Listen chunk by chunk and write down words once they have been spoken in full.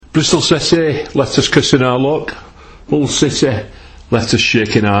Bristol City left us kissing our luck. Hull City left us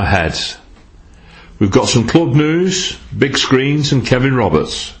shaking our heads. We've got some club news, big screens and Kevin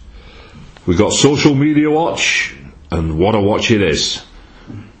Roberts. We've got social media watch, and what a watch it is.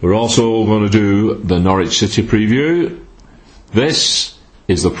 We're also going to do the Norwich City preview. This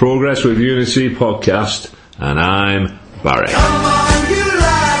is the Progress with Unity podcast, and I'm Barry. Come on, you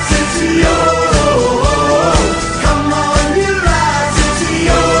lads, it's yo. Come on, you lads, it's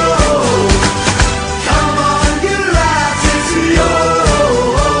yo. Come on, you lads, it's yo.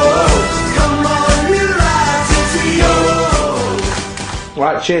 Come on, you lads, it's yo.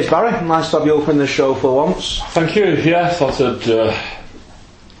 Right, cheers Barry, nice to have you open the show for once. Thank you. Yeah, I thought I'd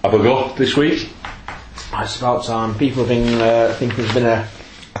have a go this week. It's about time. People think there's been a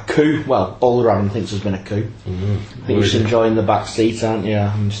coup. Well, all around thinks there's been a coup. I think you're just enjoying the back seat, aren't you?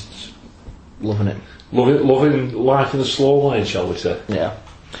 I'm just loving it. Loving life in the slow lane, shall we say? Yeah.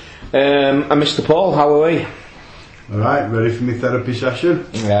 And Mr. Paul, how are we? Alright, ready for my therapy session?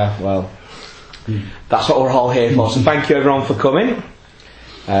 Yeah, well, that's what we're all here for. So thank you everyone for coming.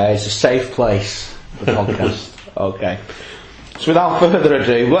 It's a safe place, the podcast. Okay. So without further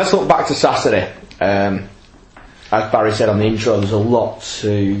ado, let's look back to Saturday. As Barry said on the intro, there's a lot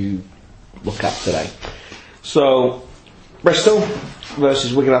to look at today. So, Bristol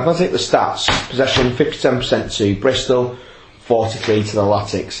versus Wigan Athletic, the stats. Possession 57% to Bristol, 43 to the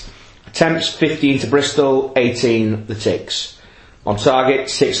Latics. Attempts 15 to Bristol, 18 the Ticks. On target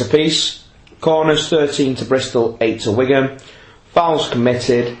 6 apiece. Corners 13 to Bristol, 8 to Wigan. Fouls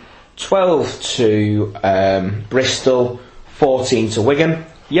committed 12 to Bristol, 14 to Wigan.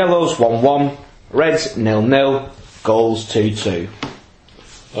 Yellows 1-1. Reds 0-0. Goals 2-2.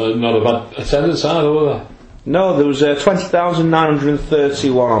 Not a bad attendance either, were there? No, there was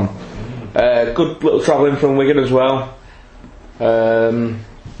 20,931. Good little travelling from Wigan as well. And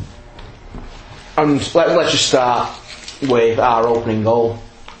let's just start with our opening goal.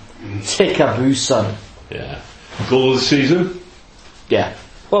 Tikabusa. Yeah. Goal of the season? Yeah.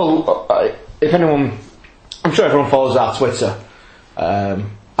 Well, if anyone, I'm sure everyone follows our Twitter at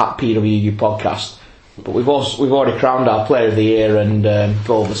PWU Podcast, but we've already crowned our Player of the Year and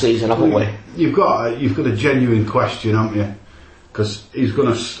Goal of the Season, haven't we? You've got a genuine question, haven't you? Because he's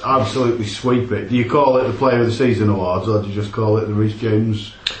going to absolutely sweep it. Do you call it the Player of the Season awards, or do you just call it the Reece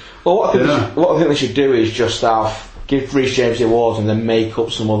James? Well, what I think they should do is just give Reece James the awards and then make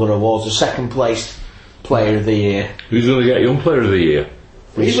up some other awards. The second place Player of the Year. Who's going to get Young Player of the Year?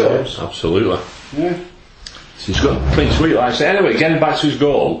 Reece James. Absolutely. Yeah. So he's got pretty sweet, like I say. Anyway, getting back to his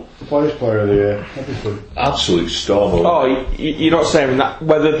goal. Player of the Year. That'd be fun. Absolute storm. Oh, you're not saying that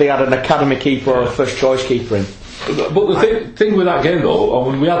whether they had an academy keeper or a first choice keeper in. But the thing with that game though, I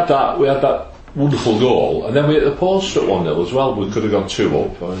mean, we had that wonderful goal, and then we hit the post at 1-0 as well. We could have gone 2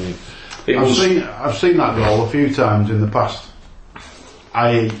 up. I mean, I've seen that goal a few times in the past.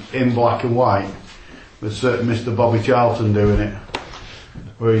 In black and white, with certain Mr. Bobby Charlton doing it,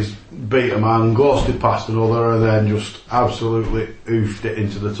 where he's beat a man, ghosted past another, and then just absolutely oofed it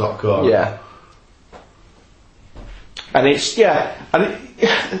into the top corner. Yeah. And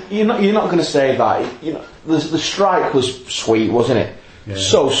you're not going to say that. You know, the strike was sweet, wasn't it? Yeah.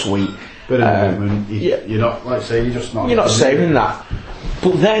 So sweet. Bit of movement. You're not, like I say, you're just not. You're not saving that.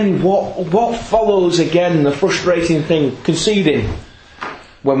 But then what follows again? The frustrating thing, conceding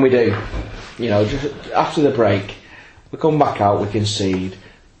when we do. You know, just after the break, we come back out, we concede,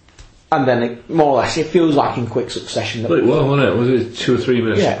 and then more or less it feels like in quick succession. Well, wasn't it? Was it 2 or 3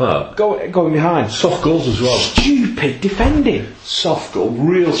 minutes apart? Going behind. Soft goals as well. Stupid defending. Soft goals,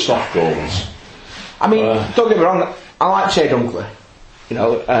 real soft goals. I mean, don't get me wrong, I like Che Dunkley, you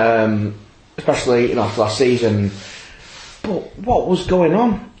know, especially after last season. But what was going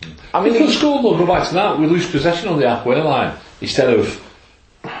on? I mean, the score will go back to that. We lose possession on the halfway line instead of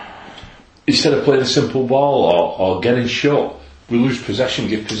playing a simple ball or getting shot. We lose possession,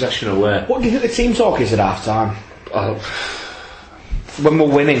 give possession away. What do you think the team talk is at half time? When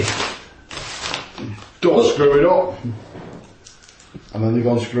we're winning. Don't screw it up. And then they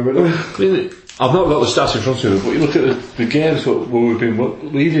go and screw it up. Really, I've not got the stats in front of me, but you look at the games where we've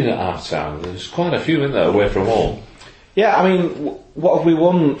been leading at half time, there's quite a few in there away from home. Yeah, I mean, what have we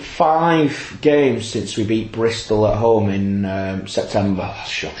won? 5 games since we beat Bristol at home in September. Oh, that's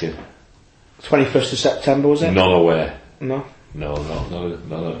shocking. 21st of September, was it? None away. No. No, not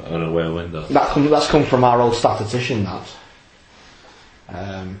an away win though. That's come from our old statistician, that.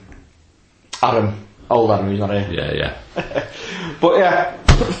 Old Adam, who's not here. Yeah. But yeah,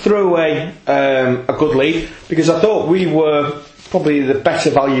 threw away a good lead, because I thought we were probably the better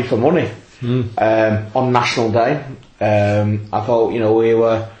value for money on National Day. I thought, we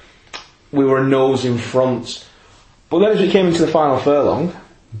were we were a nose in front. But then as we came into the final furlong,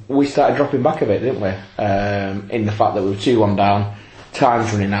 we started dropping back a bit, didn't we? In the fact that we were 2-1 down,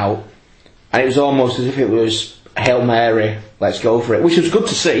 time's running out, and it was almost as if it was Hail Mary, let's go for it, which was good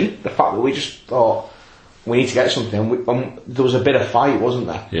to see, the fact that we just thought we need to get something, there was a bit of fight, wasn't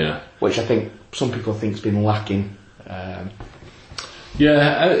there? Yeah. Which I think some people think's been lacking.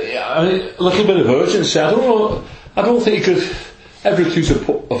 Yeah, a little bit of urgency. I don't think you could ever accuse a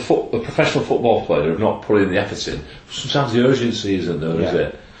professional football player of not putting the effort in. Sometimes the urgency isn't there, is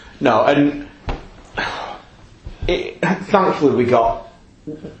it? No, and thankfully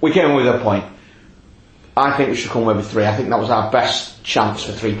we came away with a point. I think we should come away with 3. I think that was our best chance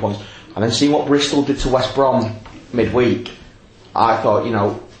for 3 points. And then seeing what Bristol did to West Brom midweek, I thought,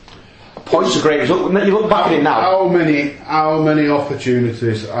 points are great result. You look back at it now. How many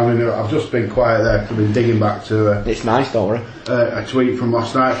opportunities? I mean, I've just been quiet there because I've been digging back to It's nice, don't worry. a tweet from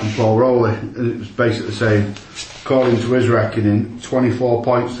last night from Paul Rowley. It was basically saying, according to his reckoning, 24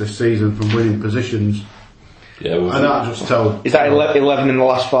 points this season from winning positions. Yeah, And that just tells. Is that 11 in the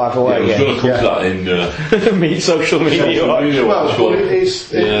last 5 away? I was going to come to that in Social media. Well, it's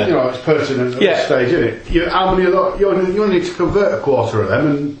pertinent at this stage, isn't it? How many of that? You only need to convert a quarter of them,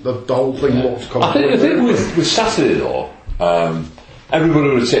 and the whole thing looks completely. I think with Saturday though, everybody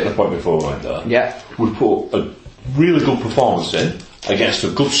would have taken the point before we went there. Yeah. Would put a really good performance in against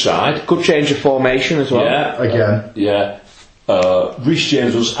a good side. Good change of formation as well. Yeah. Again. Yeah. Reece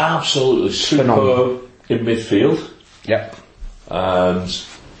James was absolutely superb Phenomenal. in midfield. Yep. And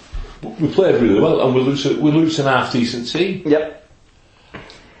we played really well, and we lose an half decent team. Yep.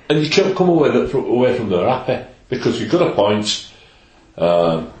 And you can't come away from there happy because you got a point.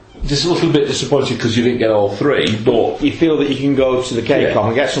 Just a little bit disappointed because you didn't get all 3, but You feel that you can go to the KCOM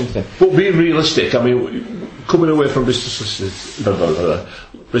and get something. But being realistic, I mean, coming away from Bristol City,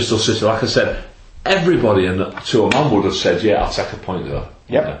 like I said, everybody to a man would have said, "Yeah, I'll take a point there."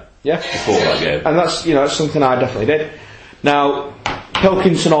 Yep. Yeah. Before that game, And that's that's something I definitely did. Now,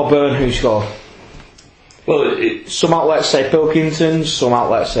 Pilkington or Byrne, who scored? well, Some outlets say Pilkington, some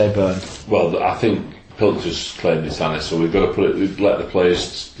outlets say Byrne. I think Pilcher's claimed his honest, so we've got to let the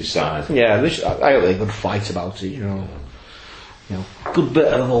players decide. Yeah, I hope they could fight about it. Good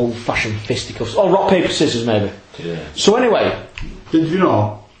bit of old-fashioned fisticuffs. Oh, rock paper scissors maybe. Yeah. So anyway, Did you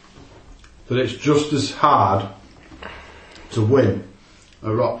know that it's just as hard to win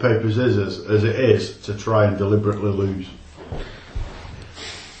a rock paper scissors as it is to try and deliberately lose?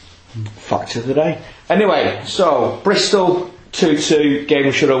 fact of the day. Anyway, so Bristol 2-2, game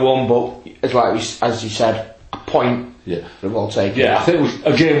we should have won, but as you said, a point. Yeah. We've all taken. Yeah, I think we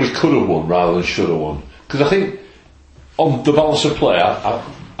could have won rather than should have won. Because I think on the balance of play, I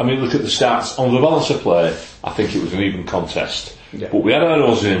mean, look at the stats. On the balance of play, I think it was an even contest. Yeah. But we had our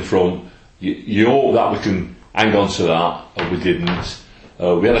noses in front. You hope that we can hang on to that, and we didn't.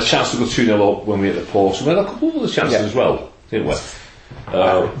 We had a chance to go 2-0 up when we hit the post. We had a couple of other chances as well, didn't we?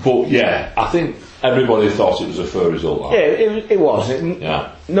 But yeah, I think everybody thought it was a fair result. Yeah, it was.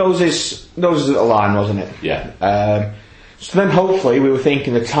 Yeah. Noses at the line, wasn't it? Yeah. So then hopefully we were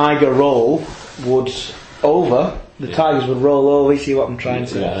thinking the Tiger roll would over. The Tigers would roll over. You see what I'm trying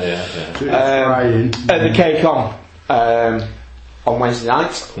to? Yeah. At the KCOM on Wednesday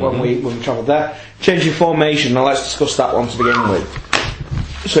night when we travelled there. Changing formation. Now let's discuss that one to begin with.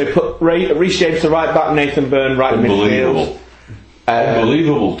 So he put Reece James to right back, Nathan Byrne right in midfield.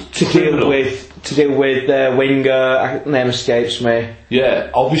 Unbelievable. To deal with winger, name escapes me.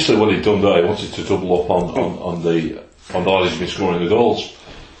 Yeah, obviously what he'd done there, he wanted to double up on the odds he's been scoring the goals.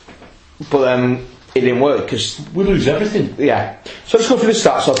 But it didn't work because we lose everything. Yeah. So let's go through the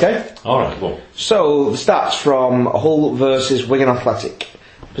stats, okay? Alright, well. So the stats from Hull versus Wigan Athletic.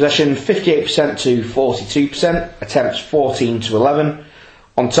 Possession 58% to 42%, attempts 14 to 11,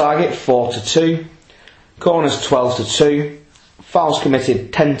 on target 4 to 2, corners 12 to 2, fouls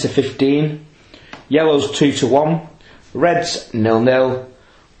committed 10 to 15, yellows 2 to 1, reds 0-0,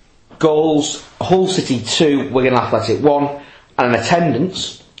 goals Hull City 2, Wigan Athletic 1, and an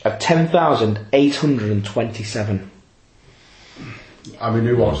attendance of 10,827. I mean,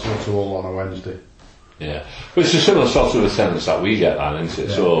 who wants to go to Hull on a Wednesday? Yeah, but it's a similar sort of attendance that we get, then, isn't it?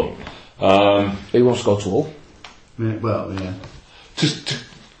 Yeah. So, who wants to go to Hull? Yeah, well, yeah.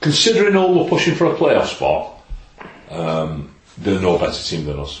 Considering all we're pushing for a playoff spot, they're no better team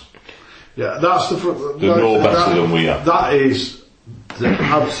than us. Yeah, that's They're no better than we are. That is the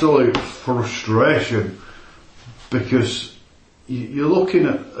absolute frustration, because you're looking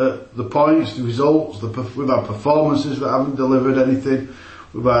at the points, the results. We've had performances that haven't delivered anything.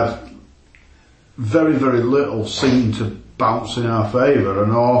 We've had very, very little seem to bounce in our favour,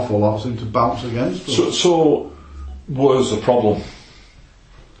 and an awful lot seem to bounce against us. So where's the problem?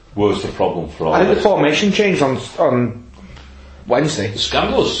 Where's the problem for all I think the this? formation change on Wednesday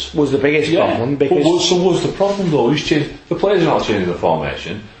Scandalous. was the biggest problem because What's the problem though? Who's changed? The players are not changing the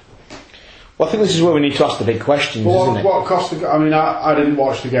formation. well, I think this is where we need to ask the big questions, isn't it? What cost the? I mean, I didn't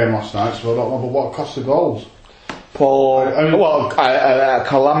watch the game last night, so I don't know. But what cost the goals? Paul, I mean- a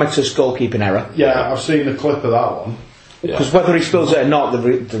calamitous goalkeeping error. Yeah, I've seen the clip of that one. Because whether he spills it or not,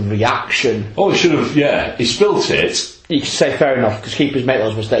 the reaction, Oh, he should have. Yeah, he spilt it. you could say fair enough because keepers make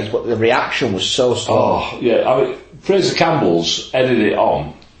those mistakes, but the reaction was so slow. Oh, yeah. I mean, Fraser Campbell's headed it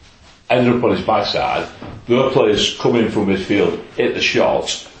on, ended up on his backside. The other players come in from midfield, hit the shot.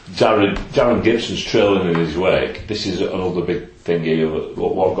 Darren Gibson's trailing in his wake. This is another big thing here.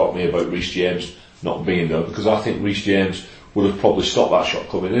 What got me about Reece James not being there, because I think Reece James would have probably stopped that shot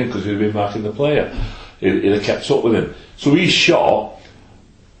coming in because he'd been marking the player. He'd have kept up with him. So he's shot.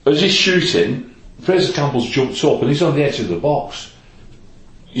 As he's shooting, Fraser Campbell's jumped up and he's on the edge of the box.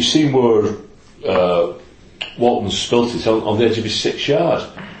 You see where Walton spilt it on the edge of his 6 yard,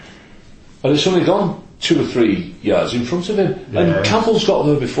 and it's only gone 2 or 3 yards in front of him, and Campbell's got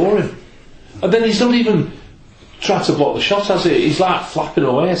there before him, and then he's not even tried to block the shot, has he? He's like flapping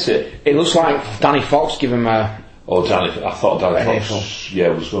away at it. It looks like Danny Fox giving him a I thought Danny Right, Fox,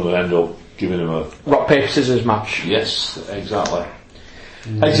 was going to end up giving him a rock paper scissors match. yes, exactly.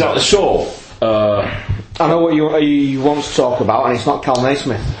 Exactly. So, I know what you want to talk about, and it's not Cal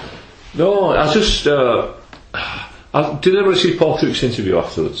Naismith. no, I just did ever see Paul Cook's interview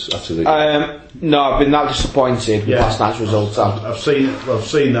afterwards after the No, I've been that disappointed with last night's results. I've seen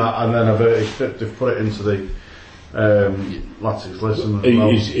that, and then I've heard they've put it into the Latics listen as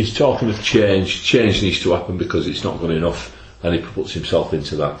well. He's talking of change. Change needs to happen because it's not good enough, and he puts himself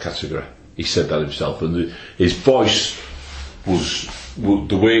into that category. He said that himself, and his voice was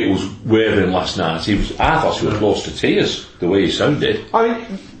the way it was wavering last night. I thought he was close to tears. The way he sounded. I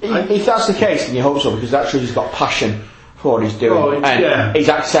mean, if that's the case, then you hope so, because actually he's got passion for what he's doing, Oh, and yeah. he's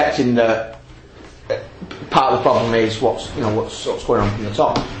accepting that part of the problem is what's going on from the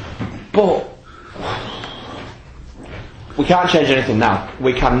top. But we can't change anything now.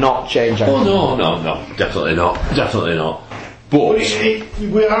 We cannot change anything. Oh no, definitely not. But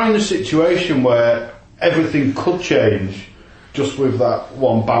We are in a situation where everything could change just with that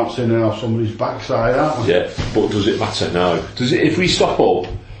one bouncing in off somebody's backside, aren't we? yeah, but does it matter now? Does it? If we stop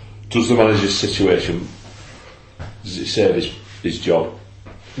up, does the manager's situation? Does it save his job?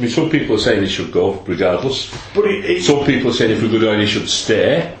 I mean, some people are saying he should go regardless. But Some people are saying if we go down, he should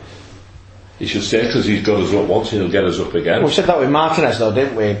stay. He should stay because he's got us up once and he'll get us up again. We said that with Martinez though,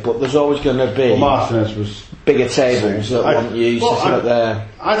 didn't we? But there's always going to be Martinez was. bigger tables that want you sitting up there.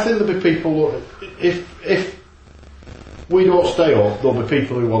 I think there'll be people. If we don't stay up, there'll be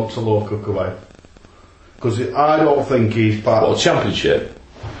people who want to low cook away. Because I don't think he's part. What, championship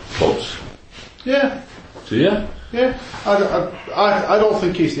clubs? Yeah, Do you? yeah. I don't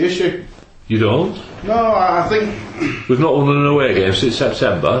think he's the issue. You don't? No, I think. We've not won an away game since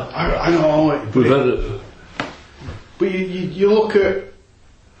September. I know. We've had. But you look at.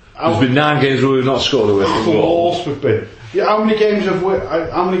 There's been 9 games where we've not scored away from The goal. loss we've been. Yeah, how many games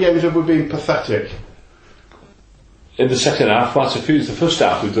have we been pathetic? In the second half, quite a few. The first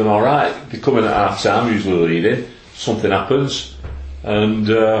half we've done all right. They come in at half time, usually leading. Something happens, and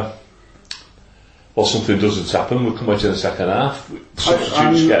something doesn't happen. We come out in the second half.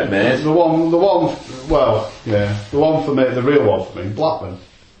 Substitutes get made. The one for me, the real one for me, Blackburn.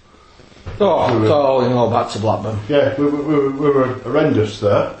 Back to Blackburn. Yeah, we were horrendous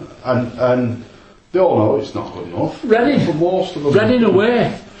there, and they all know it's not good enough. Reading. For most of them. Reading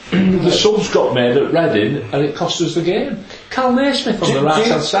away. The subs got made at Reading, and it cost us the game. Cal Naismith on the right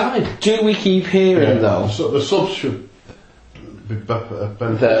hand side. Do we keep hearing though So the subs should be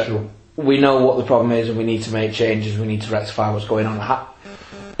beneficial. that we know what the problem is and we need to make changes, we need to rectify what's going on?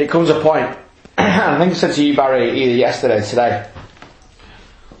 It comes a point, I think I said to you, Barry, either yesterday or today,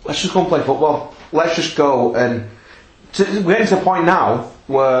 let's just go and play football. Let's just go and we're getting to the point now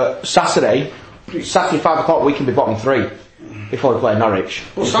where Saturday 5 o'clock we can be bottom 3 before we play Norwich.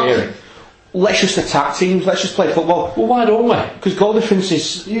 In theory. Let's just attack teams, let's just play football. Well, why don't we? Because goal difference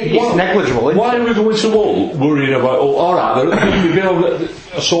is negligible, isn't Why it? are we going to Hull worrying about, alright, we've been on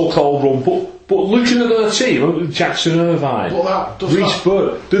a so-called run, but looking at their team, Jackson Irvine, Reece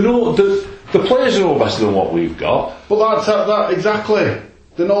Burt, the players are all better than what we've got. But that's that exactly.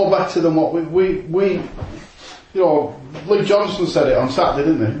 They're no better than what we You know, Lee Johnson said it on Saturday,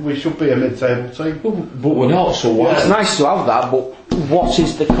 didn't he? We should be a mid-table team. But we're not, so why? It's nice to have that, but what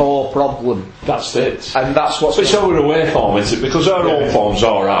is the core problem? That's it. And that's what's... It's our away form, isn't it? Because our home form's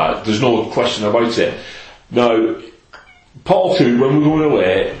alright, there's no question about it. Now, Paul too, when we're going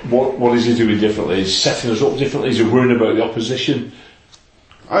away, what is he doing differently? He's setting us up differently, he's worrying about the opposition.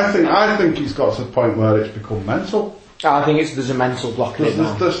 I think he's got to the point where it's become mental. I think there's a mental block in it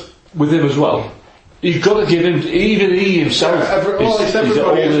now. With him as well. You've got to give him, even he himself, it's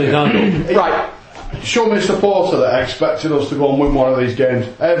everybody, isn't it? Right. Show me a supporter that expected us to go and win one of these games.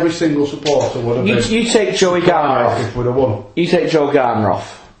 Every single supporter would have been. You take Joey Garner off. If we'd have won. You take Joe Garner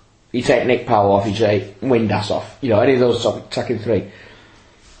off. You take Nick Powell off. You take Windass off. You know, any of those attacking three.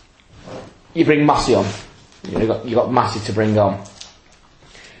 You bring Massey on. You got Massey to bring on.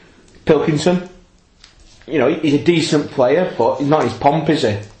 Pilkington. You know, he's a decent player, but he's not his pomp, is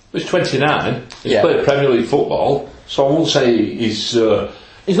he? He's 29. He's played Premier League football, so I won't say he's not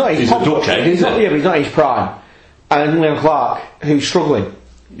his pomp. He's not his prime. And Leon Clark, who's struggling.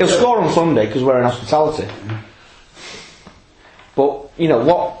 He'll score on Sunday because we're in hospitality. But you know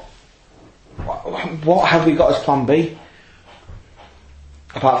what have we got as plan B?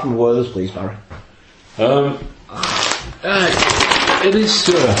 Apart from the Oilers, please, Barry. It is.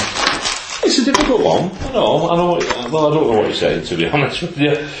 It's a difficult one. I don't know what you're saying, to be honest with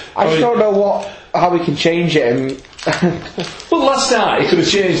you. I just don't know how we can change it. Well, last night he could have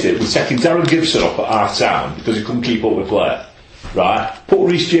changed it with taking Darren Gibson up at half time because he couldn't keep up with play. Right? Put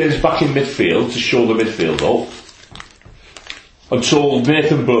Reece James back in midfield to show the midfield up. And told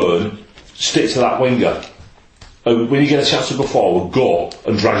Nathan Byrne, stick to that winger. And when you get a chance to go forward, go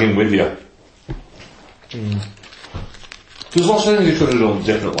and drag him with you. There's lots of things he could have done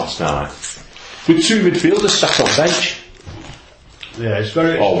different last night. With two midfielders sat on bench. Yeah, it's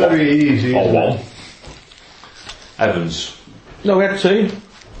very easy. Or one. Evans. No, we had two.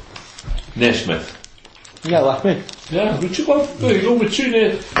 Naismith. Yeah, left mid. Yeah, there you go with two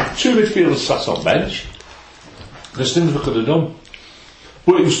midfielders sat on bench. There's things we could have done.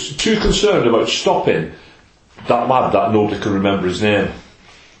 But he was too concerned about stopping that lad that nobody can remember his name.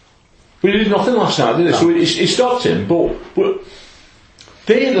 But he did nothing last night, did he? No. So he stopped him, but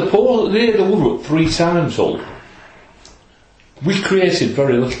they hit the woodwork 3 times, all. We created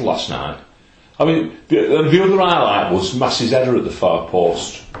very little last night. I mean, the other highlight was Massey's header at the far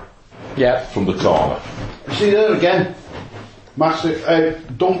post. Yeah. From the corner. You see there again, Massey,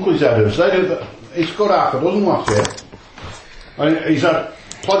 Dunkley's headers. He scored half a dozen last year. I mean, he's had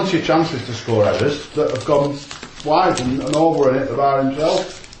plenty of chances to score headers that have gone wide and over and hit the bar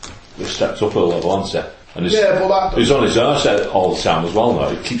himself. He's stepped up a level, hasn't he? And he's on his arse all the time as well now.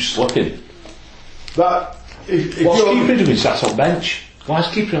 He keeps slipping. What's keeping him sat on bench? Why is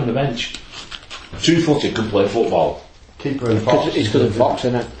keeping him on the bench? 2-footed can play football. Keeper in Fox. He's good in Fox,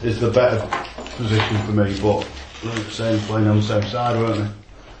 isn't it? Is the better position for me, but like saying playing on the same side, weren't they?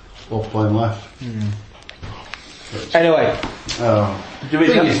 Both playing left. Anyway,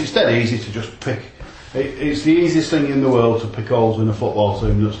 it's dead easy to just pick. It's the easiest thing in the world to pick holes in a football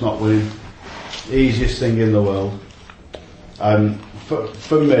team that's not winning. Easiest thing in the world. And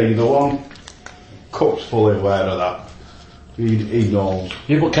for me, the one Cook's fully aware of that. He knows.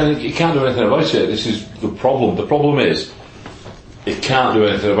 Yeah, but he can't do anything about it. This is the problem. The problem is he can't do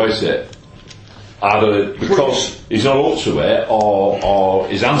anything about it. Either because he's not up to it, or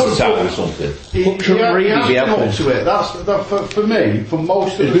his hands are tied or something. He has been up to it. That's for me. For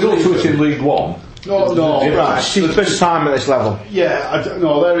most of he's been up to it in League One. No, right. It's his first time at this level. Yeah, I don't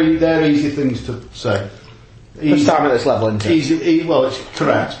know. They're easy things to say. First time at this level, isn't it? Well, it's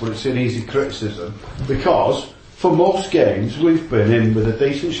correct, but it's an easy criticism because for most games we've been in with a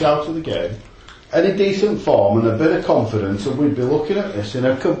decent shout of the game, any decent form, and a bit of confidence, and we'd be looking at this in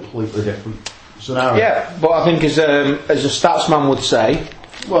a completely different scenario. Yeah, but I think as a statsman would say.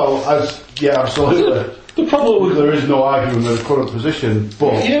 Well, absolutely. The problem with there is no argument with the current position,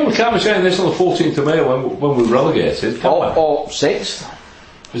 but we can't be saying this on the 14th of May when we're relegated, or 6th.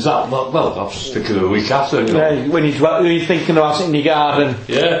 Is that well? I'll just think of the week after. You know. Yeah, when you're thinking about it in your garden.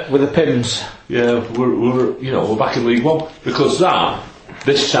 Yeah. With the pins. Yeah, we're back in League One because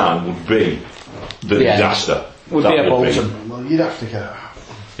this time would be the disaster. Would be a Bolton. Well, you'd have to get out.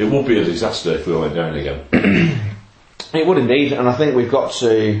 It would be a disaster if we went down again. It would indeed, and I think we've got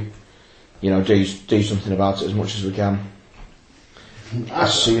to, do something about it as much as we can,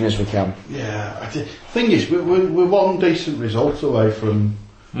 as soon as we can. Yeah, the thing is, we're one decent result away from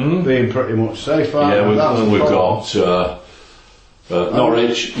being pretty much safe. We've got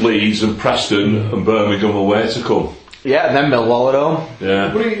Norwich, Leeds, and Preston and Birmingham away to come. Yeah, and then Millwall at home.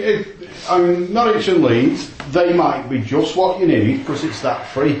 Yeah. But I mean, Norwich and Leeds, they might be just what you need because it's that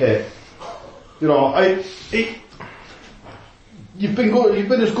free hit. You know, you've been good. You've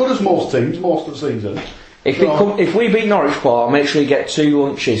been as good as most teams most of the season. If we beat Norwich, Paul, I'll make sure you get 2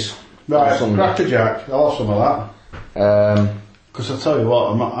 lunches. Right, on Sunday. Cracker Jack. I'll have some of that. Because I tell you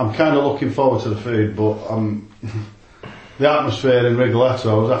what, I'm kind of looking forward to the food, but the atmosphere in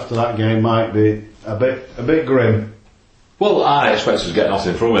Rigoletto's after that game might be a bit grim. Well, I expect us to get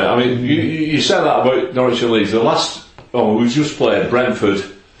nothing from it. I mean, you said that about Norwich and Leeds. We just played Brentford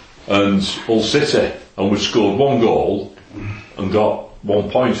and Hull City, and we scored 1 goal and got 1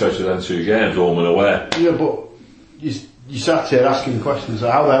 point out of them 2 games, home and away. Yeah, but you sat here asking questions.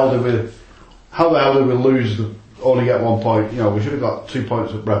 How the hell did we lose? Only get 1 point. You know, we should have got 2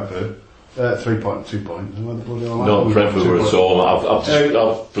 points at Brentford. 2 points. No, Brentford were at home.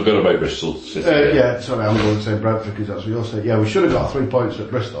 I've forgot about Bristol City. Sorry, I'm going to say Brentford because that's what you'll say. Yeah, we should have got 3 points at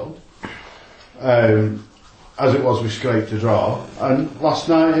Bristol. As it was, we scraped a draw. And last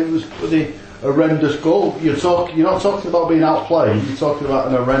night it was bloody horrendous goal. You're not talking about being outplayed. You're talking about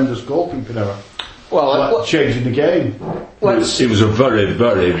an horrendous goalkeeping error. Well, changing the game. It was a very,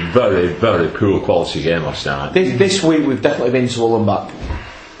 very, very, very poor quality game last night. This week we've definitely been to Hull and back.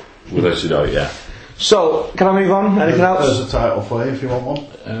 Without a doubt, yeah. So, can I move on? Anything else? There's a title for you if you want one.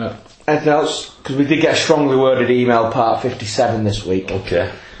 Anything else? Because we did get a strongly worded email, part 57 this week. Okay.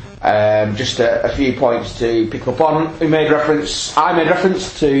 Just a few points to pick up on. I made reference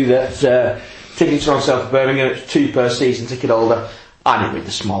to that tickets are on sale for Birmingham. It's 2 per season ticket holder. I didn't read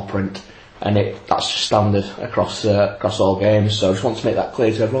the small print, and that's just standard across all games. So I just want to make that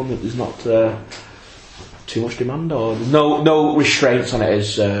clear to everyone that there's not too much demand or no restraints on it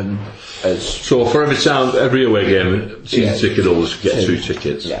as. So for every away game, season ticket holders get 2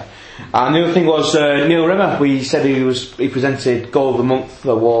 tickets. Yeah. And the other thing was Neil Rimmer. We said he presented Goal of the Month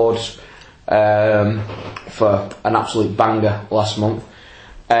awards for an absolute banger last month.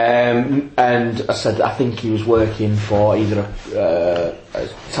 And I said I think he was working for either a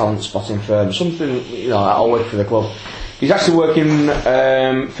talent spotting firm, something, I'll work for the club. He's actually working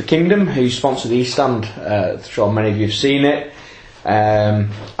for Kingdom, who sponsor the East Stand. I'm sure many of you have seen it.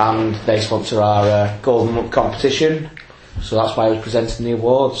 And they sponsor our Goal of the Month competition. So that's why I was presenting the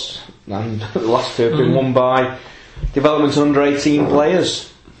awards. And the last 2 have been won by development under 18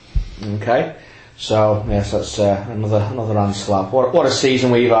 players. Okay. So yes, that's another hand slap. What a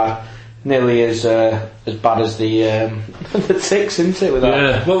season we've had. Nearly as bad as the Ticks, isn't it? With that.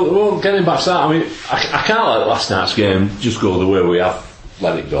 Yeah. Well, getting back to that, I mean, I can't let last night's game just go the way we have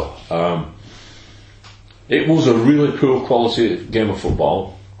let it go. It was a really poor quality game of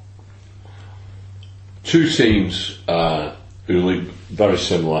football. 2 teams who look very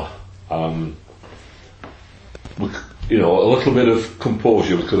similar. A little bit of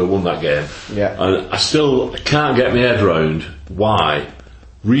composure, we could have won that game. Yeah. And I still can't get my head round why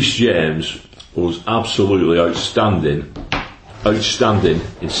Reece James was absolutely outstanding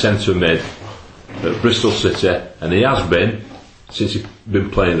in centre mid at Bristol City, and he has been since he's been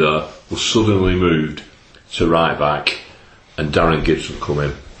playing there. Was suddenly moved to right back, and Darren Gibson come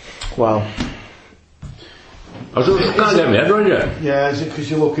in. Well, I can't get my head around it. Yeah, is it because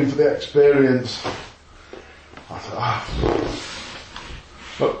you're looking for the experience?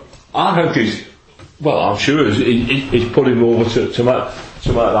 But I think I'm sure he's put him over to make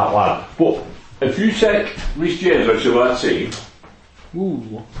that lad. But if you take Reece James out of our team,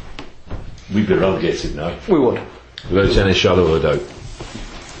 we'd be relegated now. we would. Without any shadow of a doubt.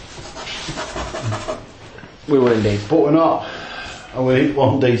 We would indeed. But we're not. And we need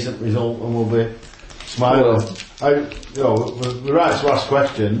one decent result and we'll be smiling. We're right to ask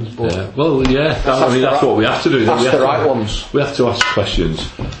questions, but that's what we have to do. Ask the right ones. We have to ask questions.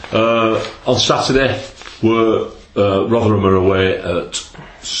 On Saturday, Rotherham are away at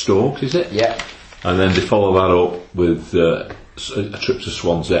Stoke, is it? Yeah. And then they follow that up with a trip to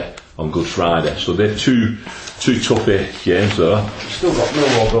Swansea on Good Friday. So they're two toughy games there. Still got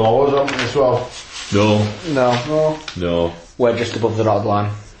Millwall below us, haven't we, as well? No. We're just above the dotted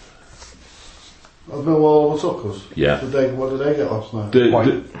line. Have Millwall overtook us? Yeah. What did they get last night? They're not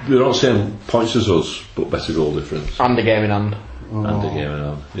the same points as us, but better goal difference. And a game in hand. And a game in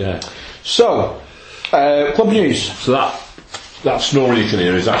hand, yeah. So, club news. So that snoring you can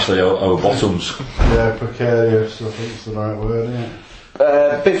hear is actually our bottoms. Yeah, precarious, I think it's the right word, isn't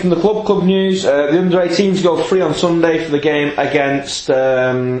it? Bit from the club news. The under-18s go free on Sunday for the game against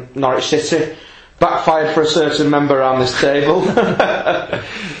Norwich City. Backfired for a certain member around this table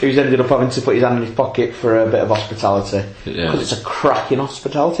who's ended up having to put his hand in his pocket for a bit of hospitality. Yeah. Because it's a cracking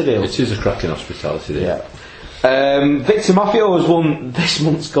hospitality deal. It is a cracking hospitality deal. Yeah. Victor Maffio has won this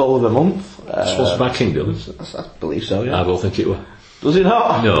month's goal of the month. Sponsored by King Dillons. I believe so, yeah. I don't think it was. Does it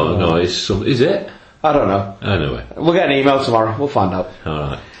not? No, is it? I don't know. Anyway, We'll get an email tomorrow, we'll find out.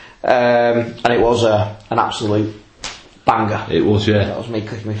 alright. And it was an absolute banger. It was, That yeah. was me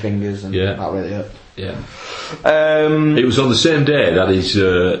clicking my fingers and Yeah. that really hurt. Yeah. Um, It was on the same day that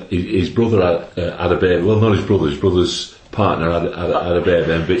his brother had a baby. Well, not his brother, his brother's partner had a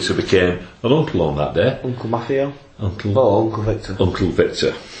baby, and Victor became an uncle on that day. Uncle Maffio. Uncle Uncle Victor.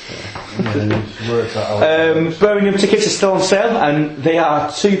 Victor. Worked that out. Birmingham tickets are still on sale, and they are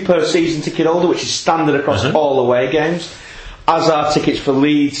 £2 per season ticket holder, which is standard across all away games. As are tickets for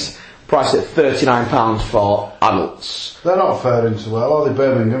Leeds, priced at £39 for adults. They're not faring so well, are they,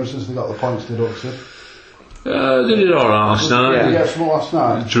 Birmingham, since they got the points deducted? They did alright last night. Did you get some last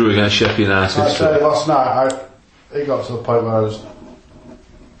night? Drew against Sheffield United. I tell you, last night, it got to the point where I just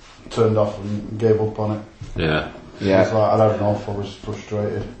turned off and gave up on it. Yeah. It's like, I don't know if I was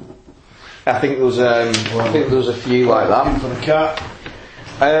frustrated. I think there was a few like Looking that. for the cat.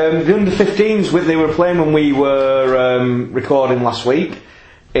 The under-15s, they were playing when we were recording last week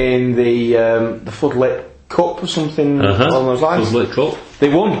in the Floodlit Cup or something along those lines. Floodlit Cup. They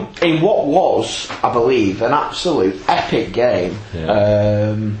won in what was, I believe, an absolute epic game.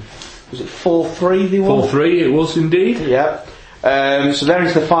 Yeah. Was it 4-3 they won? 4-3 it was indeed. Yeah. So they're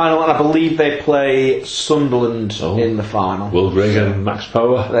into the final, and I believe they play Sunderland in the final. Will Grigg and Max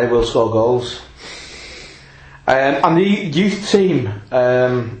Power. They will score goals. And the youth team,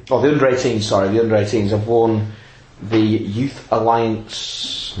 the under-18s have won the Youth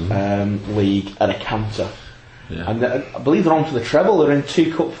Alliance League at a canter. Yeah. And I believe they're on for the treble. They're in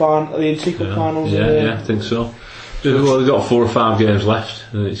two cup finals. Yeah, I think so. Well, they've got 4 or 5 games left,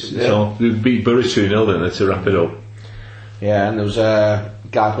 and it's all. They beat Bury 2-0, didn't they, to wrap it up? Yeah, and there was a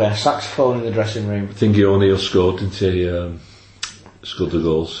guy playing saxophone in the dressing room. Thingy O'Neill scored, didn't he? Scored the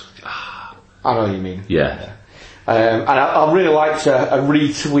goals. I know what you mean. Yeah. And I'd really like a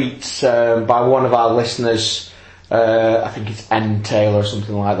retweet by one of our listeners, I think it's N. Taylor or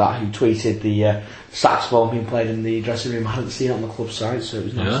something like that, who tweeted the saxophone being played in the dressing room. I hadn't seen it on the club site, so it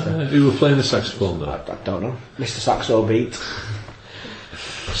was nice. Yeah. Who were playing the saxophone though? I don't know. Mr. Saxo beat.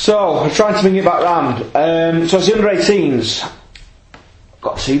 So, I'm trying to bring it back round. So, as the under-18s,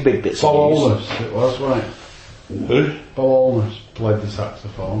 got 2 big bits Bob of news. Olness, it was, wasn't it? Who? Bob Olness played the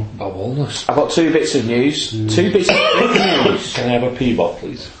saxophone. Bob Walnuts. I've got 2 bits of news. 2 bits of big news. Can I have a Peabot,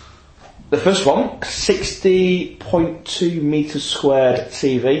 please? The first one, 60.2 metres squared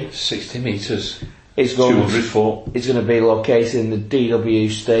TV. 60 metres. Is going 200 foot. It's going to be located in the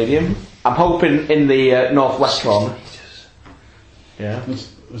DW Stadium. I'm hoping in the northwest corner. Yeah.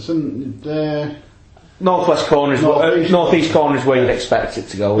 It's in there. Northwest corner is northeast corner is where you'd expect it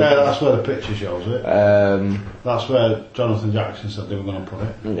to go. Yeah, that's where the picture shows it. That's where Jonathan Jackson said they were going to put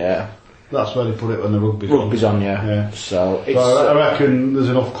it. Yeah. That's where they put it when the rugby's on, yeah. Yeah. So it's So I reckon there's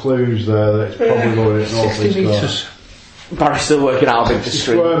enough clues there that it's probably going at north 60 metres. Barry's still working out a bit the 60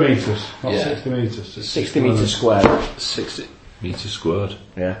 street. square metres, not Yeah. 60 metres. 60 metres squared. 60 metres squared.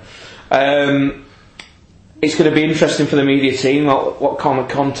 Yeah. It's going to be interesting for the media team what kind of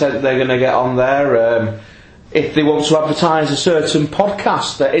content they're going to get on there. If they want to advertise a certain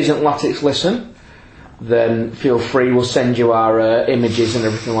podcast that isn't Latics Listen, then feel free. We'll send you our images and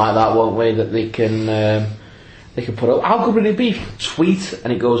everything like that, won't we? That they can put up. How good would it be if you tweet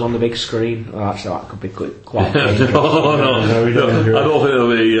and it goes on the big screen? Oh, actually, that could be quite dangerous. No, I don't think it'll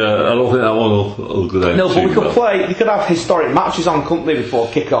be. I don't think that one will go down. No, but too we could well. play. We could have historic matches on, couldn't we, before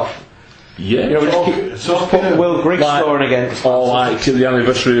kick-off? Yeah. You know, we just put Will Grigg scoring against. Or like the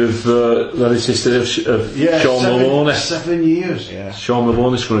anniversary of the sister of Sean Maloney. 7 years. Yeah. Sean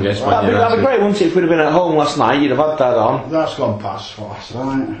Maloney scoring against Man That'd be United. great, wouldn't it? If we'd have been at home last night, you'd have had that on. That's gone past for last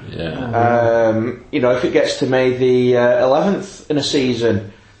night. Yeah. You know, if it gets to May the 11th in a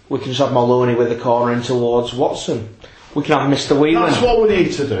season, we can just have Maloney with the corner in towards Watson. We can have Mr. Whelan. That's what we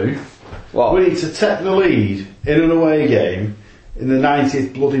need to do. What? We need to take the lead in an away game in the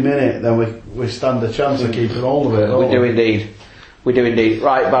 90th bloody minute, then we stand a chance of keeping hold of it. We do indeed. We do indeed.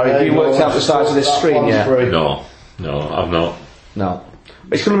 Right, Barry, have you worked out the size of this screen yet? No, I've not. No.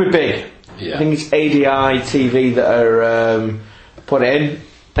 It's going to be big. Yeah. I think it's ADI TV that are put in.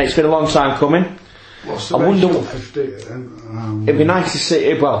 It's been a long time coming. What's the I wonder- ratio? 50, It'd be nice to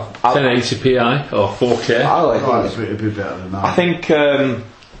see. Well, 1080p or 4K. it'd be better than that. I think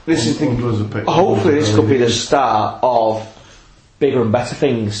this is Hundreds of pictures. hopefully this could be the start of bigger and better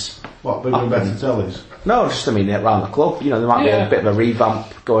things. What, bigger and better tellies? No, just I mean around the club. You know, there might be a bit of a revamp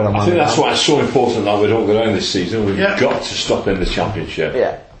going on. I think that's why it's so important that we don't go down this season. We've Yeah. got to stop in the championship.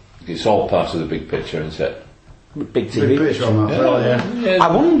 Yeah. It's all part of the big picture, isn't it? Big TV Big picture on that fella, yeah.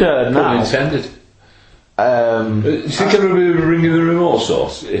 I wonder Pun now. intended. Um, Is it going to be ringing the remote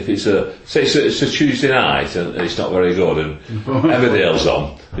source if it's it's a Tuesday night and it's not very good and Emmerdale's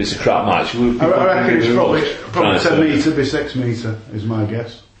on? It's a crap match. I reckon it's probably 10 metre. metre be 6 metre, is my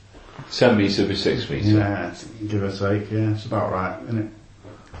guess. 10 metre be 6 metre. Yeah, give or take, yeah, it's about right, isn't it?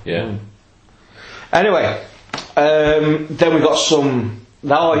 Yeah. Anyway, then we got some.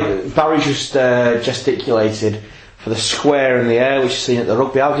 Now Barry just gesticulated for the square in the air, which you've seen at the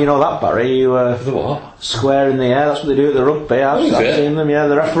rugby. How do you know that, Barry? You The what? square in the air. That's what they do at the rugby. I've is it? seen them. Yeah,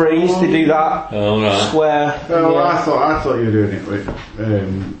 the referees they do that. Oh, right. Square. Well, in the air. I thought you were doing it with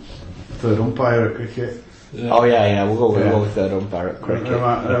third umpire at cricket. Oh yeah, we'll go Yeah. with third umpire at cricket.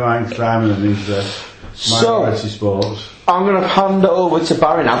 Never mind Simon and his So- minority sports. I'm going to hand it over to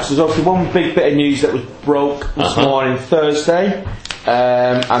Barry now, because there's only one big bit of news that was broke this morning, Thursday,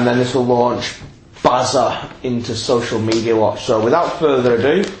 and then this will launch Bazza into social media watch. So without further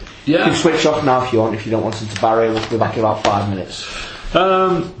ado, you Yeah. can switch off now if you want. If you don't want to Barry, we'll be back in about 5 minutes.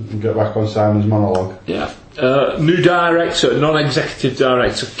 Get back on Simon's monologue. Yeah. New director, non-executive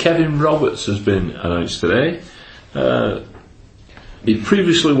director, Kevin Roberts has been announced today. He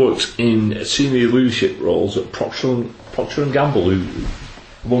previously worked in senior leadership roles at Procter & Gamble, who,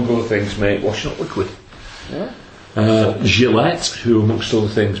 among other things, make washing up liquid. Gillette, who, amongst other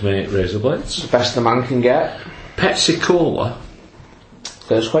things, make razor blades. Best the man can get. Pepsi Cola,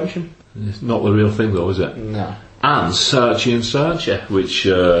 First question? it's not the real thing though, is it? No. And Saatchi & Saatchi, which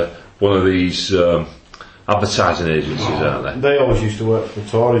one of these advertising agencies, aren't they? They always used to work for the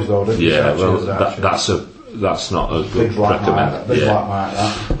Tories though, didn't they? Yeah, well, Actually, that's not a big good black recommend. mark, big Yeah. black mark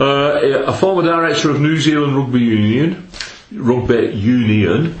that. A former director of New Zealand Rugby Union,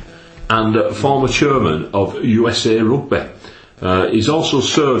 and former chairman of USA Rugby. He's also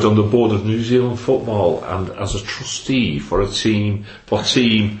served on the board of New Zealand Football and as a trustee for Team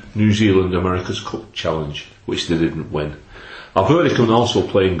New Zealand America's Cup Challenge, which they didn't win. I've heard he can also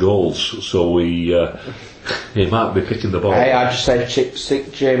play in goals, so he might be picking the ball. Hey, I just said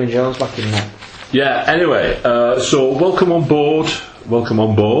stick Jamie Jones back in there. Yeah, anyway, so welcome on board,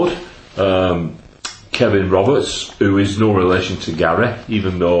 Kevin Roberts, who is no relation to Gary,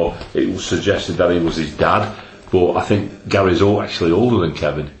 even though it was suggested that he was his dad, but I think Gary's actually older than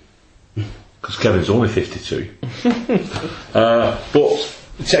Kevin, because Kevin's only 52. But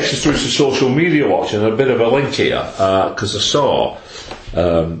it takes us through to social media watch, and a bit of a link here, because I saw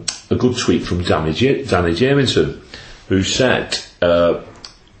a good tweet from Danny Jamieson, who said, the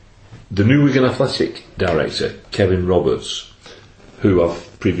new Wigan Athletic director, Kevin Roberts, who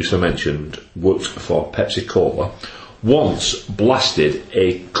I've previously mentioned worked for Pepsi Cola, once blasted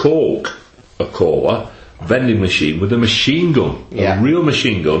a Coca-Cola vending machine with a machine gun, Yeah. a real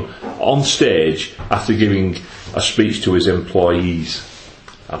machine gun, on stage after giving a speech to his employees.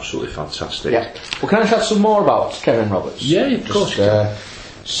 Absolutely fantastic. Yeah. Well, can I chat some more about Kevin Roberts? Yeah, of course you can.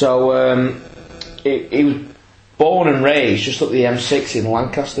 He was born and raised just up the M6 in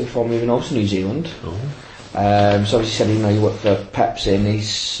Lancaster before moving over to New Zealand. Oh. So obviously he said, he worked for Pepsi, and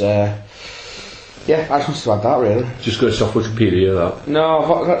he's, I just wanted to add that really. Just go off Wikipedia, that. No,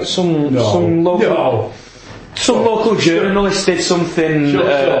 I've got some No. local journalist did something Sure.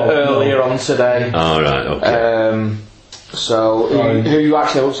 earlier on today. All right, okay. Who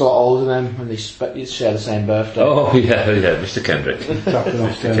actually looks a lot older than him, and they share the same birthday. Oh, yeah, Mr. Kendrick. Captain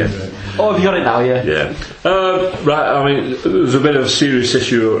Australia. Oh, have you got it now, yeah? Yeah. Right, I mean, there's a bit of a serious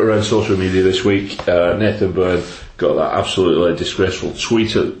issue around social media this week. Nathan Byrne got that absolutely disgraceful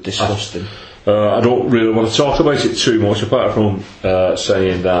tweet. Disgusting. I don't really want to talk about it too much, apart from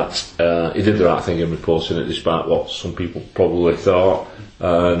saying that he did the right thing in reporting it, despite what some people probably thought.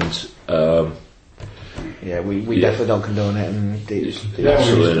 And we definitely don't condone it, and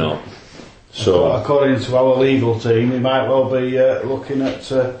absolutely not. So, according to our legal team, he might well be looking at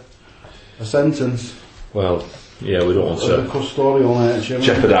a sentence well, yeah, we don't want of the to custodial nature.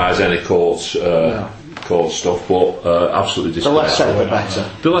 jeopardise any court stuff, but absolutely the less disgraceful. said the better.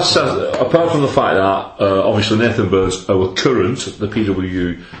 The less said, apart from the fact that obviously Nathan Burns, the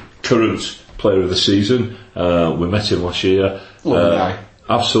PW current player of the season, we met him last year. Lovely guy.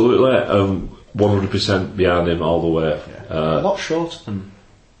 Absolutely, 100% behind him all the way. A lot shorter than.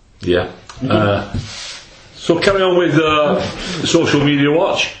 Yeah. So carry on with social media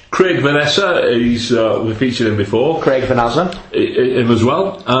watch. Craig Vanessa, we've featured him before. Craig Vanessa. Him as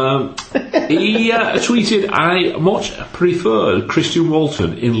well. He tweeted, I much preferred Christian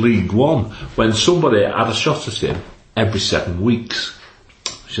Walton in League One when somebody had a shot at him every 7 weeks,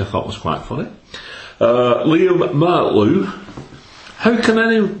 which I thought was quite funny. Liam Martlew, how can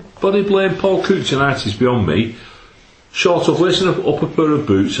Body blame Paul Coote United is beyond me. Short of lacing up a pair of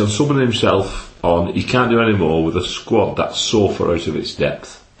boots and summing himself on, he can't do any more with a squad that's so far out of its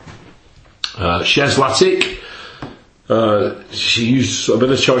depth. Shez Latic, she used a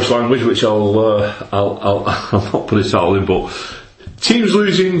bit of choice language, which I'll not put it all in, but teams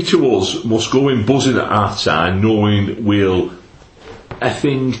losing to us must go in buzzing at half time, knowing we'll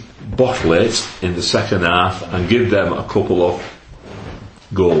effing bottle it in the second half and give them a couple of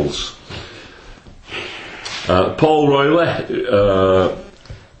goals. Paul Royley,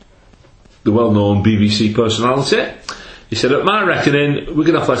 the well-known BBC personality, he said, at my reckoning,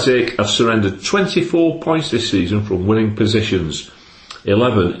 Wigan Athletic have surrendered 24 points this season from winning positions,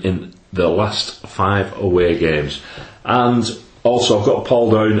 11 in the last 5 away games. And also I've got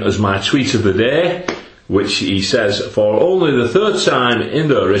Paul down as my tweet of the day, which he says, for only the third time in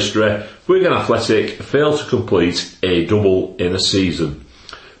their history, Wigan Athletic failed to complete a double in a season.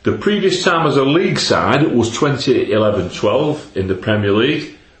 The previous time as a league side was 2011-12 in the Premier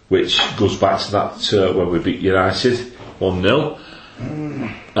League, which goes back to that when we beat United 1-0,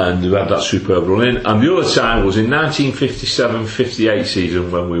 and we had that superb run in. And the other time was in 1957-58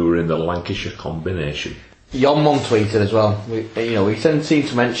 season when we were in the Lancashire combination. Yonmon tweeted as well. We tend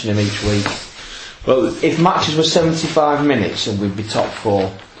to mention him each week. Well, If matches were 75 minutes, and we'd be top 4.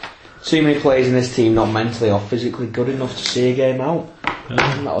 Too many players in this team not mentally or physically good enough to see a game out.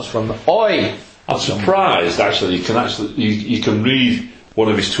 And that was from the Oi. I'm surprised actually. You can read one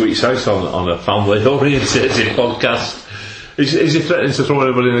of his tweets out on a family orientated podcast. Is he threatening to throw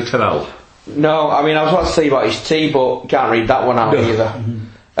anybody in the canal? No, I mean I was about to tell you about his tea, but can't read that one out either.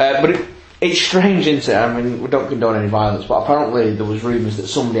 But it's strange, isn't it? I mean, we don't condone any violence, but apparently there was rumours that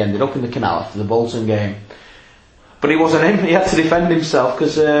somebody ended up in the canal after the Bolton game. But it wasn't him. He had to defend himself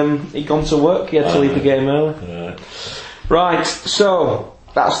because he'd gone to work. He had to leave the game early. Right, so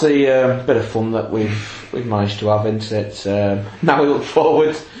that's the bit of fun that we've managed to have, isn't it? Now we look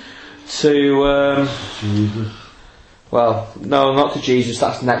forward to Jesus. well, no, not to Jesus.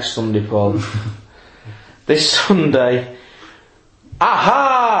 That's next Sunday, Paul. This Sunday.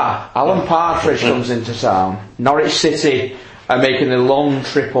 Aha! Alan Partridge comes into town. Norwich City are making a long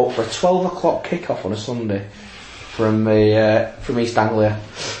trip up for a 12 o'clock kick-off on a Sunday from East Anglia.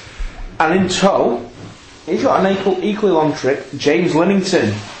 And in tow, he's got an equally long trip, James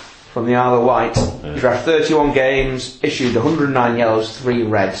Linnington from the Isle of Wight. He's had 31 games, issued 109 yellows, 3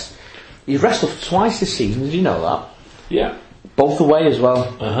 reds. He's wrestled twice this season, did you know that? Yeah. Both away as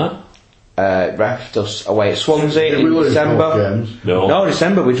well. Ref us away at Swansea in December. No,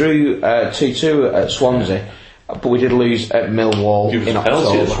 December we drew 2-2 at Swansea, but we did lose at Millwall in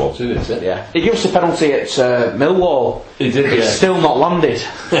October. At Swansea, didn't it? Yeah, he gave us a penalty at Millwall. He did, It's still not landed.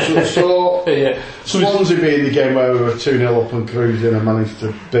 So Swansea being the game where we were 2-0 up and cruising and managed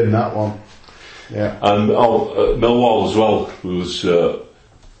to bin that one. Yeah. And Millwall as well we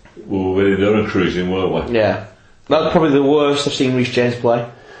were really there and cruising, weren't we? Yeah, that's probably the worst I've seen Reece James play.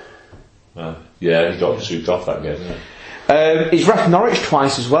 Yeah, he got sucked off that game, didn't he? He's reffed Norwich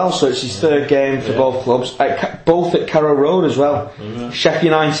twice as well, so it's his third game for both clubs. Both at Carrow Road as well. Sheffield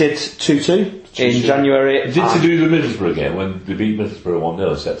United 2-2 in January. Did to do the Middlesbrough game when they beat Middlesbrough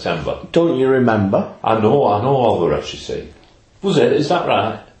 1-0 in September? Don't you remember? I know all the refs, you see. Was it? Is that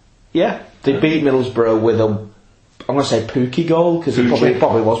right? Yeah, they beat Middlesbrough with I'm going to say Pookie goal, because it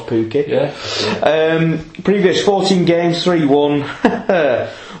probably was Pookie. Yeah. Previous 14 games, 3-1,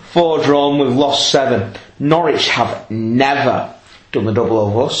 4 drawn, we've lost 7. Norwich have never done the double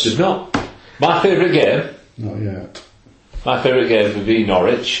over us. Did not. My favourite game. Not yet. My favourite game would be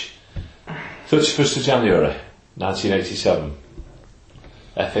Norwich. 31st of January, 1987.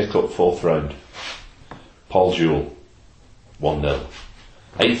 FA Cup 4th round. Paul Jewell, 1-0.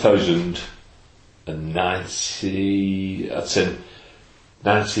 8,090, I'd say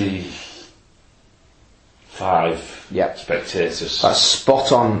 95 spectators. That's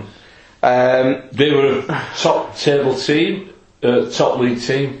spot on. They were a top table team, top league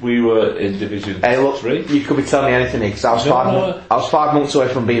team. We were in Division 3. You could be telling me anything, because I was 5 months away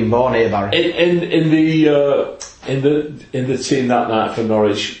from being born here, Barry. In the team that night for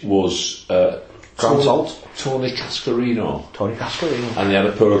Norwich was Grant Holt. Tony Cascarino, and they had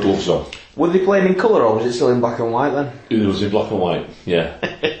a pair of gloves on. Were they playing in colour, or was it still in black and white then? It was in black and white, yeah.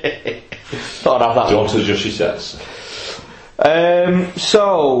 Thought I'd have that. Don't adjust your sets.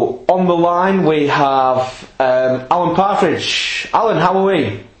 So, on the line we have Alan Partridge. Alan, how are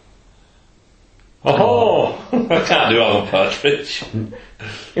we? Oh, I can't do Alan Partridge.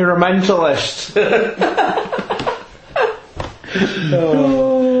 You're a mentalist.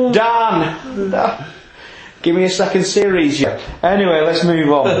 Dan. Give me a second series, yeah. Anyway, let's move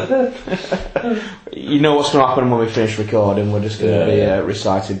on. You know what's going to happen when we finish recording. We're just going to be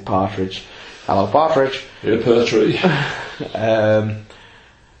reciting Partridge. Hello, Partridge. You're a pear tree. I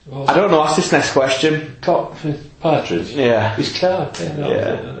don't know. Ask this next question. Partridge? Yeah. He's car.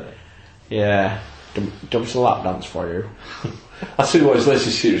 Yeah. Dumps a lap dance for you. I see what his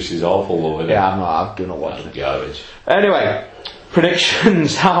latest series is awful though, isn't it? Yeah, I do not watch it. Garbage. Anyway,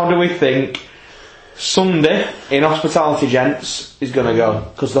 predictions. How do we think Sunday in Hospitality, gents, is going to go?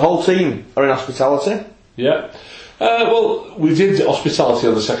 Because the whole team are in Hospitality. Yeah. Well, we did Hospitality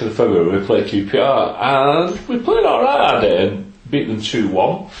on the 2nd of February. We played QPR and we played alright that day and beat them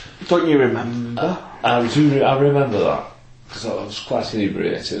 2-1. Don't you remember? I remember that because I was quite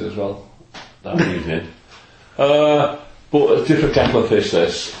inebriated as well that evening. But a different kettle of fish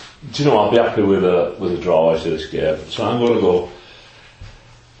this. Do you know, I'll be happy with a draw after this game. So I'm going to go.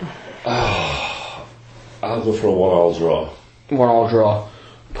 I'll go for a 1-1 draw. 1-1 draw.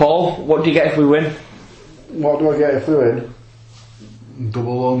 Paul, what do you get if we win? What do I get if we win?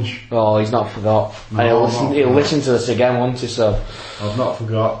 Double lunch. Oh, he's not forgot. No, And he'll I'm not he'll forgot. listen to this again, won't he? So I've not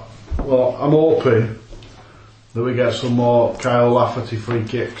forgot. Well, I'm hoping that we get some more Kyle Lafferty free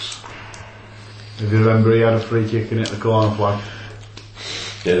kicks. If you remember, he had a free kick in at the corner flag.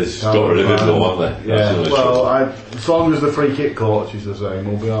 Yeah, this got rid of him though, haven't they? Yeah, That's the only well, trouble. as long as the free kick coach is the same,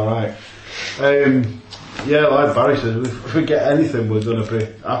 we'll be alright. Yeah, like Barry says, if we get anything, we're going to be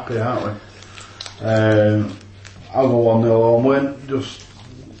happy, aren't we? I'll go 1-0 home win. Just,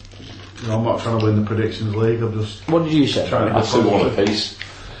 I'm not trying to win the predictions league. I'm just what did you say? trying to I'd say 1 apiece.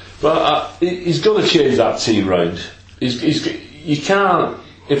 But he's going to change that team round. You can't.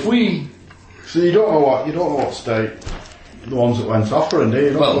 If we. So you don't know what state the ones that went off are in, do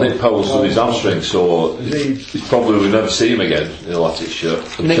you? Well, Nick Powell's done his hamstring, so he's probably we'll never see him again. He'll let it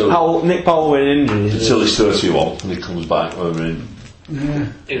shut Nick Powell with injuries. until he's 31 and he comes back when we're in.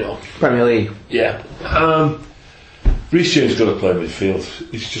 You know. Premier League. Yeah. Reece James got to play midfield.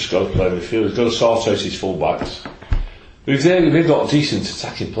 He's just got to play midfield. He's got to sort out his full backs. They've got decent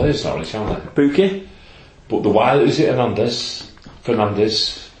attacking players now, haven't they? Buki. But the wild is it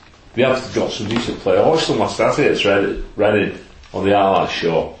Fernandez. They have got some decent players. I watched them last night. I think it's Reading on the highlight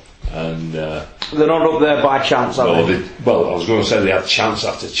show, and They're not up there by chance, are no, they? I was going to say they had chance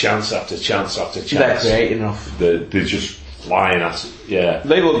after chance after chance after chance. They're creating enough. They're just flying at it. Yeah.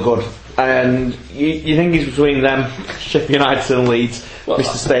 They look good. And you think it's between them, Sheffield United and Leeds,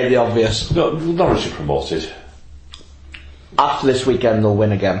 just to state the obvious. No, Norwich are promoted. After this weekend, they'll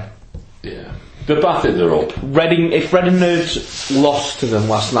win again. Yeah. But I think they're up. If Reading had lost to them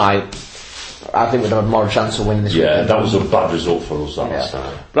last night, I think we'd have more chance of winning this Yeah, weekend. that was a bad result for us last Yeah.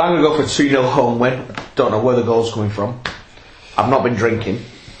 time. But I'm going to go for a 2-0 home win. Don't know where the goal's coming from. I've not been drinking.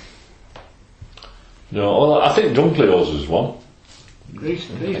 No, well, I think Dunkley owes us one. He's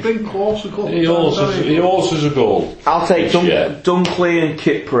been close a couple He of owes times. us, he owes us a goal. I'll take Yeah. Dunkley and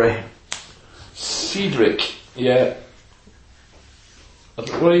Kipri. Cedric, yeah.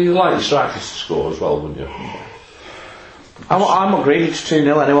 Well, you like your strikers to score as well, wouldn't you? I'm agreeing it's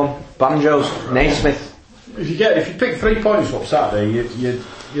 2-0 anyone. Banjos, Naismith. If you pick 3 points up Saturday,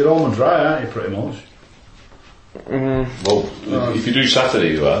 you're home and dry, aren't you? Pretty much. Well, if you do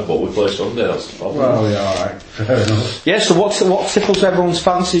Saturday, you are, but we play Sunday, that's the problem. Well, yeah, alright. Fair enough. Yeah, so what tickles everyone's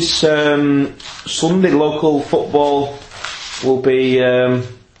fancies? Sunday local football will be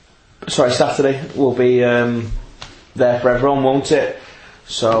Saturday will be there for everyone, won't it?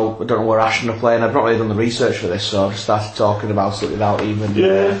 So I don't know where Ashton are playing. I've not really done the research for this, so I've started talking about it without even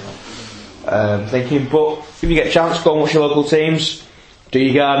thinking. But if you get a chance, go and watch your local teams. Do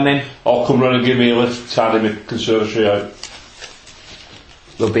your gardening. Or come round and give me a lift, tidy my conservatory out.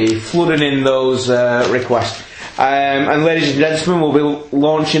 They'll be flooding in those requests. And ladies and gentlemen, we'll be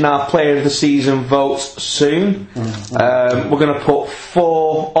launching our Player of the Season votes soon. We're going to put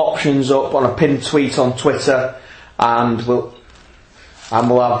 4 options up on a pinned tweet on Twitter, and we'll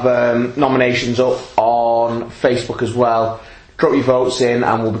have nominations up on Facebook as well. Drop your votes in,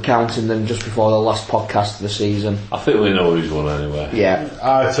 and we'll be counting them just before the last podcast of the season. I think we know who's won anyway. Yeah.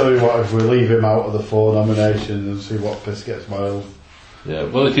 I tell you what, if we leave him out of the 4 nominations and see what piss gets mild. Yeah,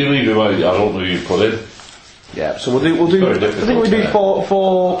 well, if you leave him out, I don't know who you put in. Yeah, so we'll do. Very I think difficult, we do yeah.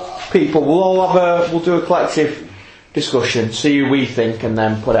 four people. We'll all have we'll do a collective discussion, see who we think, and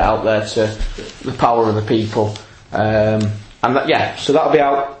then put it out there to the power of the people. So that'll be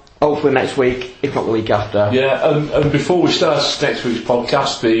out hopefully next week, if not the week after. Yeah, and before we start next week's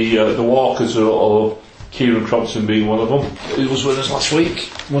podcast, the Walkers are Kieran Crompton being one of them. He was with us last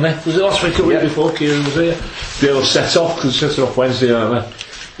week, wasn't he? Was it last week or the week before Kieran was here? They'll set off, because set off Wednesday, aren't they?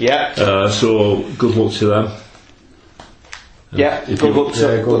 Yeah. So good luck to them. Yeah, If good you- luck to,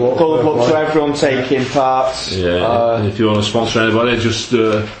 yeah, good luck. good luck to everyone taking part. Yeah, and if you want to sponsor anybody, just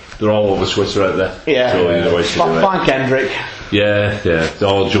they're all over Twitter out there. Yeah. So you know ways to do it. Thank Kendrick. Yeah, yeah.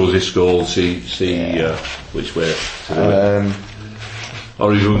 Or Josie Skull, see which way to do it.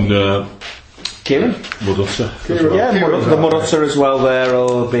 Or even Kieran. Mudutter. Yeah, Kieran's the our Mudutter as well there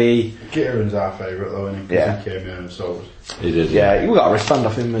will be. Kieran's our favourite though, isn't he? 'Cause Yeah. he came here and saw us. He did. Yeah, we got a wristband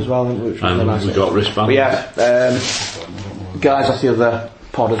off him as well, which was And really nice. we got wristbands. But yeah, guys off the other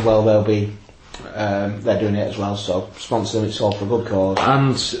pod as well, they'll be they're doing it as well, so sponsor them, it's all for a good cause.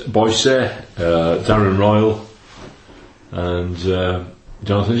 And Boyce, Darren Royal, and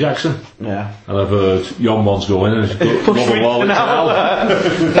Jonathan Jackson. Yeah. And I've heard Yon one's going and it's got another wall in canal.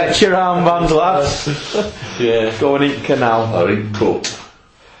 Let your armbands, lads. Yeah. Go and eat canal. Or in Cup.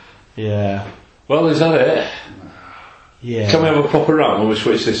 Yeah. Well, is that it? Yeah. Can we have a proper rant when we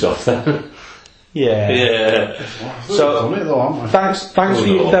switch this off then? Yeah. Yeah. So, Done it though, haven't we? thanks for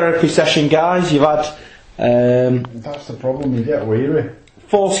your no. therapy session, guys. You've had That's the problem, you get weary.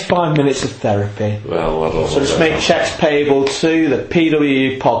 45 minutes of therapy. Well, I don't So just make checks payable to the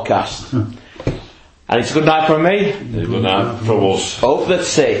PW podcast. And it's a good night from me. Good night from us. Up the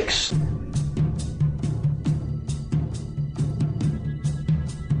 6.